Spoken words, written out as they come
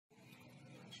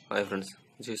Hi friends,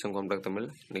 GSM Compact Tamil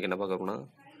இன்னைக்கு என்ன பார்க்க போறோம்னா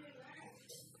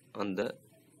அந்த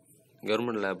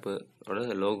கவர்மெண்ட் லேப் ஓட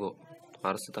லோகோ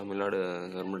அரசு தமிழ்நாடு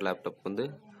கவர்மெண்ட் லேப்டாப் வந்து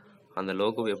அந்த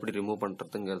லோகோவை எப்படி ரிமூவ்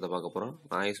பண்றதுங்கறத பார்க்க போறோம்.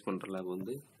 நான் யூஸ் பண்ற லேப்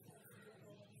வந்து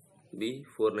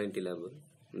b490 லேப்.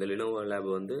 இந்த lenovo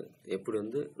லேப் வந்து எப்படி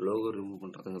வந்து லோகோ ரிமூவ்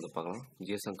பண்றதுங்கறத பார்க்கலாம்.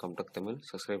 GSM Compact தமிழ்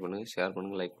சப்ஸ்கிரைப் பண்ணுங்க, ஷேர்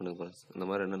பண்ணுங்க, லைக் பண்ணுங்க ஃப்ரெண்ட்ஸ். இந்த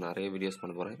மாதிரி இன்னும் நிறைய வீடியோஸ்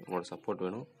பண்ண போறேன். உங்களோட சப்போர்ட்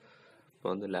வேணும். இப்போ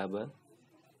வந்து லேபை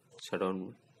ஷட் டவுன்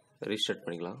ரீஸ்டார்ட்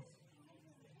பண்ணிக்கலாம்.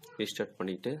 ரீஸ்டார்ட்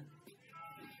பண்ணிட்டு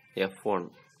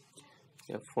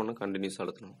F1 கண்டினியூஸ்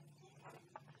அழுத்தணும்.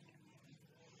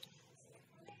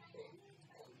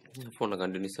 F1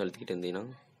 கண்டினியூஸ் அழுத்திக்கிட்டு இருந்தீங்கன்னா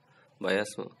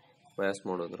பயாஸ்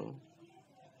மோட் வந்துடும்.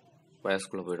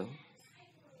 பயாஸ்குள்ளே போயிடும்.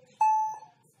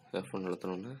 F1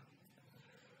 அழுத்தணுன்னு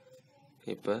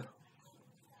இப்போ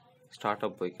ஸ்டார்ட்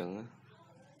அப் போய்க்காங்க.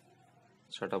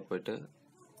 ஸ்டார்ட் அப் போயிட்டு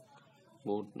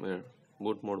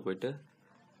பூட் மோட் போயிட்டு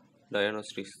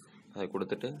டயக்னோஸ்டிக்ஸ் அதை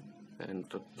கொடுத்துட்டு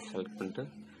என்டர் செலக்ட் பண்ணிட்டு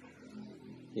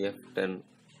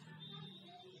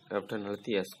F10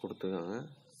 அழுத்தி எஸ் கொடுத்துக்காங்க.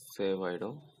 சேவ்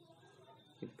ஆகிடும்.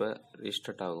 இப்போ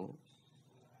ரீஸ்டார்ட் ஆகும்.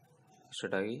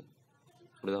 ரீஸ்டார்ட் ஆகி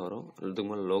இப்படி தான் வரும். இதுக்கு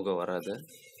மேலே லோகோ வராது.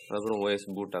 அதுக்கப்புறம் OS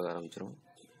பூட் ஆக ஆரம்பிச்சிடும்.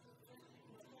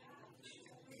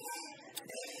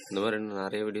 இந்த மாதிரி இன்னும்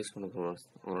நிறைய வீடியோஸ் பண்ண போகிறோம்.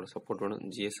 உங்களோட சப்போர்ட் வேணும்.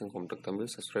 GSM Compact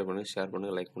தமிழ் சப்ஸ்கிரைப் பண்ணுங்கள், ஷேர்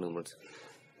பண்ணுங்கள், லைக் பண்ணுங்கள் ஃப்ரெண்ட்ஸ்.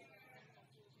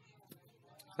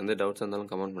 எந்த டவுட்ஸ் இருந்தாலும்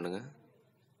கமெண்ட் பண்ணுங்கள்.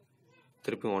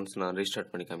 திருப்பி ஒன்ஸ் நான் ரீஸ்டார்ட்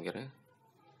பண்ணி காமிக்கிறேன்.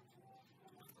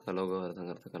 அந்த லோகோ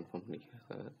வருதுங்கிறத கன்ஃபார்ம்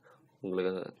பண்ணிக்க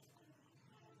உங்களுக்கு.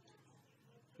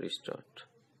 ரீஸ்டார்ட்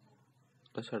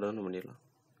ஷட் டவுன் பண்ணிடலாம்.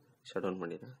 ஷட் டவுன்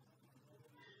பண்ணிடுறேன்.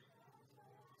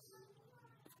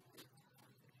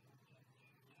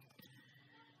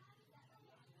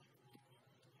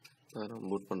 நான்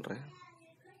பூட் பண்ணுறேன்.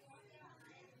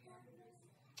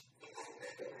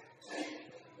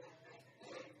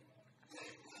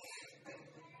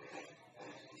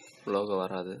 லோகோ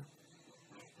வராது.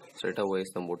 ஸ்ட்ரைட்டாக OS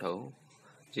தான் பூட் ஆகும்.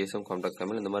 GSM Compact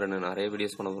தமிழ் இந்த மாதிரி நான் நிறைய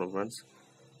வீடியோஸ் பண்ண போகிறேன் ஃப்ரெண்ட்ஸ்.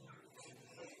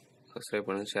 சப்ஸ்கிரைப்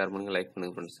பண்ணுங்கள், ஷேர் பண்ணுங்கள், லைக்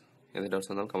பண்ணுங்கள் ஃப்ரெண்ட்ஸ். எந்த டவுட்ஸ்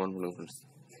இருந்தாலும் கமெண்ட் பண்ணுங்கள் friends.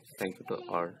 Thank you to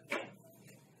all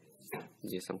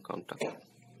GSM Compact.